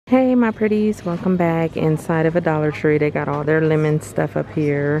Hey my pretties, welcome back. Inside of a Dollar Tree, they got all their lemon stuff up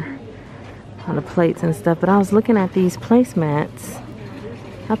here on the plates and stuff, but I was looking at these placemats.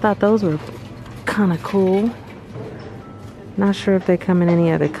 I thought those were kind of cool. Not sure if they come in any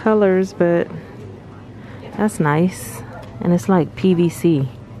other colors, but that's nice. And it's like PVC,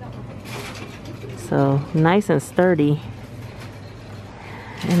 so nice and sturdy.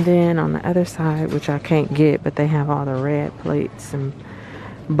 And then on the other side, which I can't get, but they have all the red plates and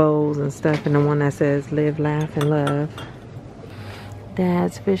bowls and stuff, and the one that says live, laugh, and love.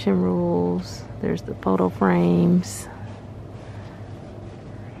 Dad's fishing rules. There's the photo frames,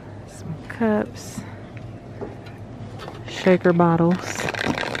 some cups, shaker bottles.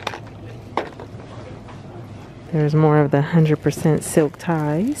 There's more of the 100% silk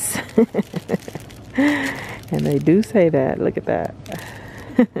ties. And they do say that. Look at that.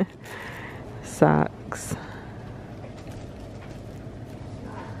 Socks.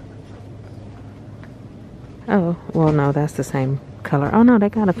 Oh, well, no, that's the same color. Oh, no, they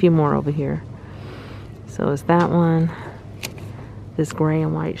got a few more over here. So it's that one. This gray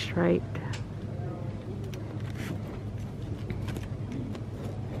and white stripe.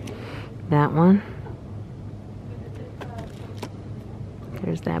 That one.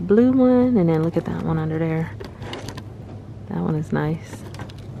 There's that blue one. And then look at that one under there. That one is nice.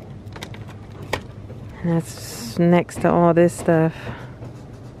 And that's next to all this stuff.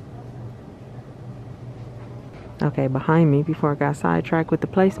 Okay, behind me, before I got sidetracked with the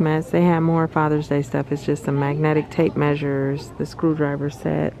placemats, they have more Father's Day stuff. It's just some magnetic tape measures, the screwdriver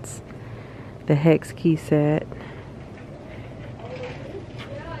sets, the hex key set,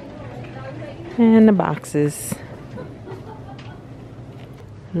 and the boxes.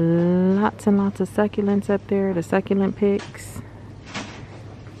 Lots and lots of succulents up there, the succulent picks,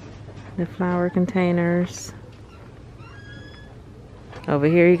 the flower containers. Over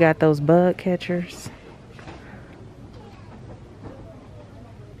here you got those bug catchers.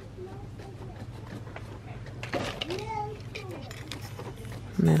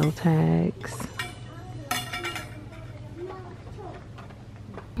 Metal tags.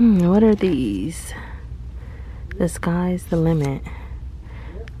 What are these? The sky's the limit.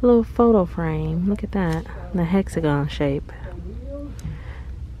 A little photo frame. Look at that. The hexagon shape.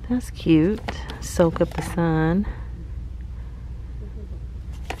 That's cute. Soak up the sun.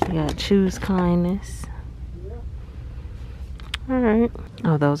 You got choose kindness. Alright.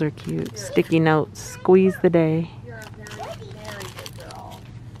 Oh, those are cute. Sticky notes. Squeeze the day.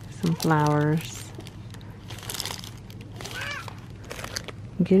 Some flowers.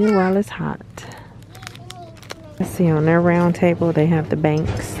 Get it while it's hot. Let's see, on their round table they have the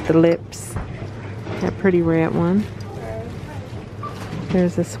banks, the lips, that pretty red one.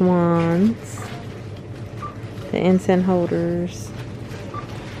 There's the swans, the incense holders.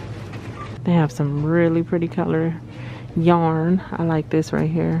 They have some really pretty color yarn. I like this right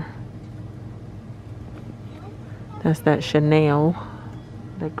here. That's that Chanel.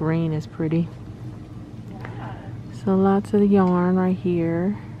 The green is pretty. So lots of yarn right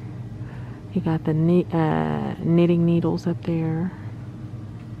here. You got the knitting needles up there.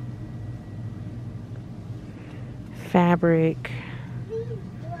 Fabric.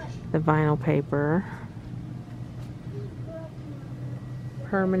 The vinyl paper.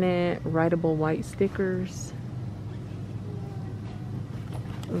 Permanent writable white stickers.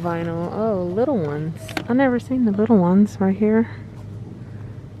 Vinyl. Oh, little ones. I've never seen the little ones right here.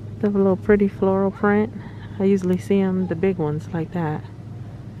 They have a little pretty floral print. I usually see them, the big ones like that.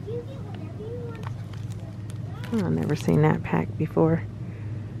 Oh, I've never seen that pack before.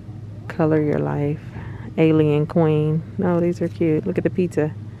 Color Your Life. Alien Queen. No, these are cute. Look at the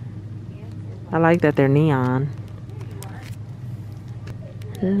pizza. I like that they're neon.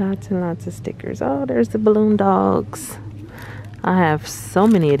 Lots and lots of stickers. Oh, there's the balloon dogs. I have so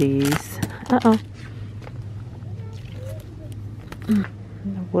many of these. Uh-oh.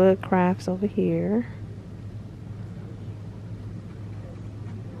 The wood crafts over here.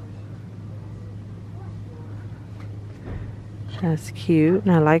 That's cute.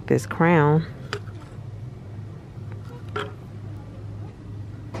 And I like this crown.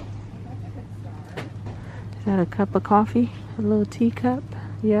 Is that a cup of coffee? A little teacup?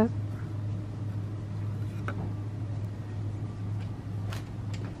 Yep.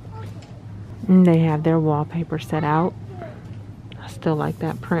 And they have their wallpaper set out. I still like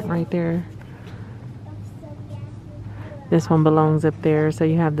that print right there. This one belongs up there. So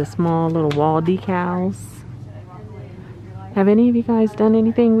you have the small little wall decals. Have any of you guys done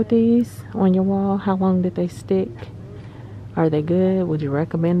anything with these on your wall? How long did they stick? Are they good? Would you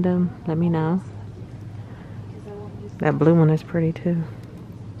recommend them? Let me know. That blue one is pretty too.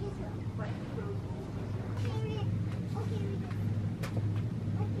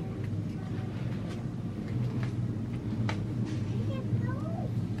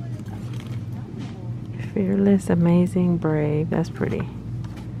 Fearless, amazing, brave. That's pretty.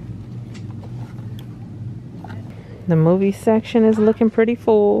 The movie section is looking pretty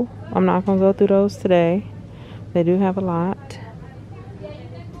full. I'm not gonna go through those today. They do have a lot.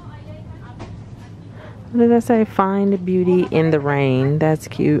 What did I say? Find beauty in the rain. That's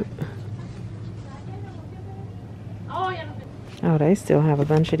cute. Oh, they still have a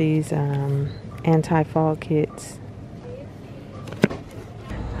bunch of these anti-fall kits.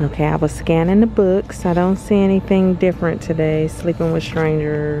 Okay, I was scanning the books. I don't see anything different today. Sleeping with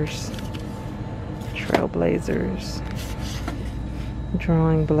Strangers. Trailblazers.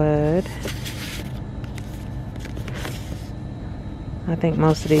 Drawing Blood. I think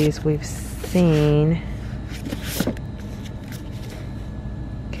most of these we've seen.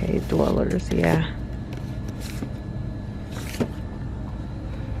 Cave Dwellers, yeah.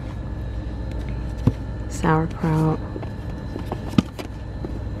 Sauerkraut.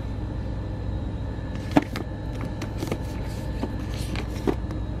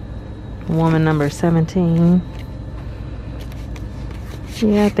 Woman number 17.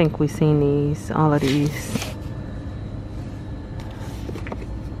 Yeah, I think we've seen these, all of these.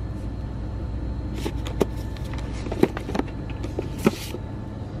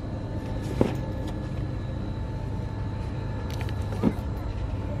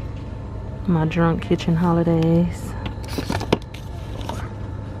 My Drunk Kitchen Holidays.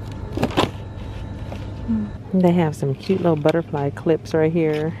 They have some cute little butterfly clips right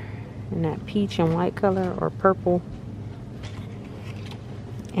here in that peach and white color, or purple.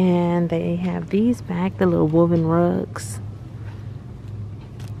 And they have these back, the little woven rugs.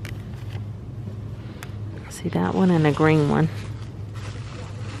 See that one and the green one.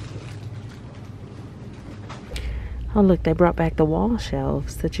 Oh look, they brought back the wall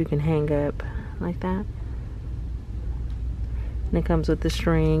shelves that you can hang up like that. And it comes with the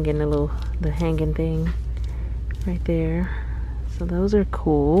string and the hanging thing right there. So those are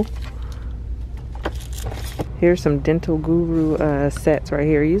cool. Here's some Dental Guru sets right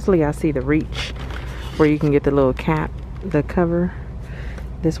here. Usually I see the Reach where you can get the little cap, the cover.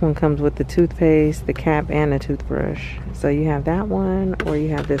 This one comes with the toothpaste, the cap, and the toothbrush. So you have that one, or you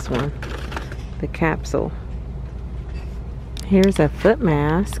have this one, the capsule. Here's a foot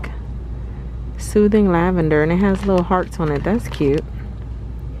mask, Soothing Lavender, and it has little hearts on it. That's cute.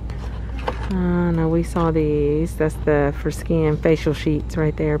 No, we saw these. That's the for skin facial sheets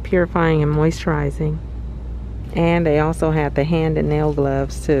right there, purifying and moisturizing. And they also have the hand and nail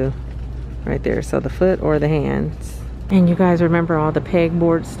gloves too, right there. So the foot or the hands. And you guys remember all the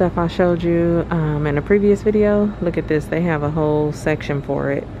pegboard stuff I showed you in a previous video? Look at this. They have a whole section for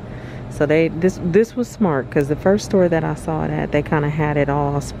it. So this was smart, because the first store that I saw it at, they kind of had it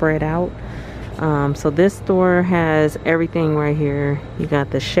all spread out. So this store has everything right here. You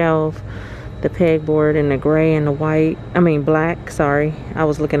got the shelf, the pegboard, and the gray and the white. I mean black, sorry. I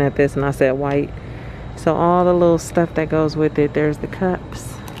was looking at this and I said white. So all the little stuff that goes with it. There's the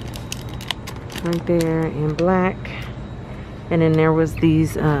cups right there in black. And then there was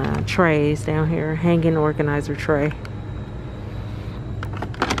these trays down here, hanging organizer tray.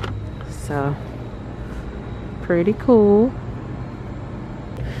 So pretty cool.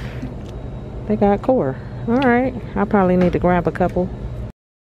 They got core. All right, I probably need to grab a couple.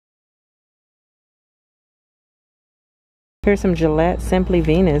 Here's some Gillette Simply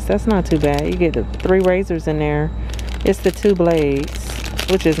Venus. That's not too bad. You get the 3 razors in there. It's the 2 blades,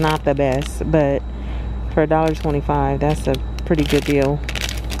 which is not the best, but for $1.25, that's a pretty good deal.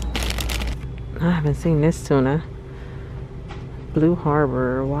 I haven't seen this tuna. Blue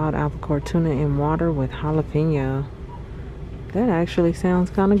Harbor wild albacore tuna in water with jalapeno. That actually sounds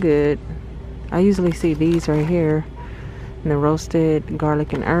kind of good. I usually see these right here in the roasted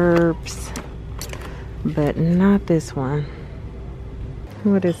garlic and herbs, but not this one.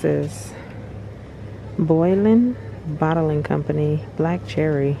 What is this? Boylan Bottling Company Black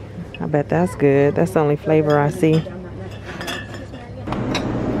Cherry. I bet that's good. That's the only flavor I see.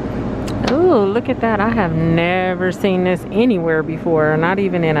 Ooh, look at that. I have never seen this anywhere before. Not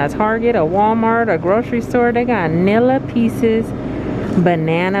even in a Target, a Walmart, a grocery store. They got Nilla Pieces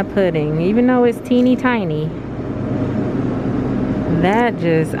banana pudding, even though it's teeny tiny. That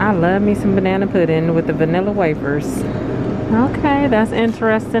just, I love me some banana pudding with the vanilla wafers. Okay, that's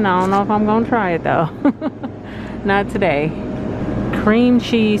interesting. I don't know if I'm gonna try it though. Not today. Cream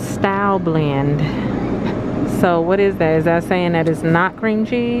cheese style blend. So what is that? Is that saying that it's not cream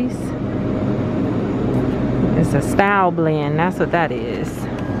cheese? It's a style blend. That's what that is.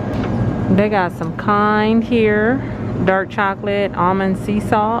 They got some Kind here. Dark chocolate, almond sea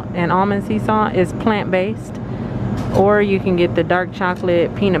salt. And almond sea salt is plant-based. Or you can get the dark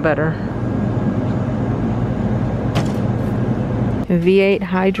chocolate peanut butter. V8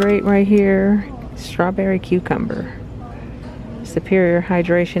 Hydrate right here. Strawberry cucumber. Superior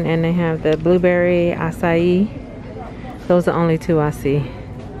hydration, and they have the blueberry acai. Those are the only two I see.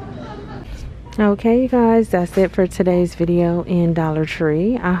 Okay, you guys, that's it for today's video in Dollar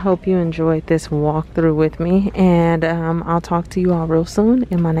Tree. I hope you enjoyed this walkthrough with me, and I'll talk to you all real soon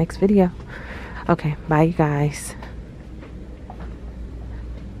in my next video. Okay, bye you guys.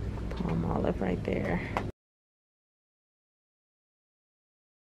 Palm olive right there.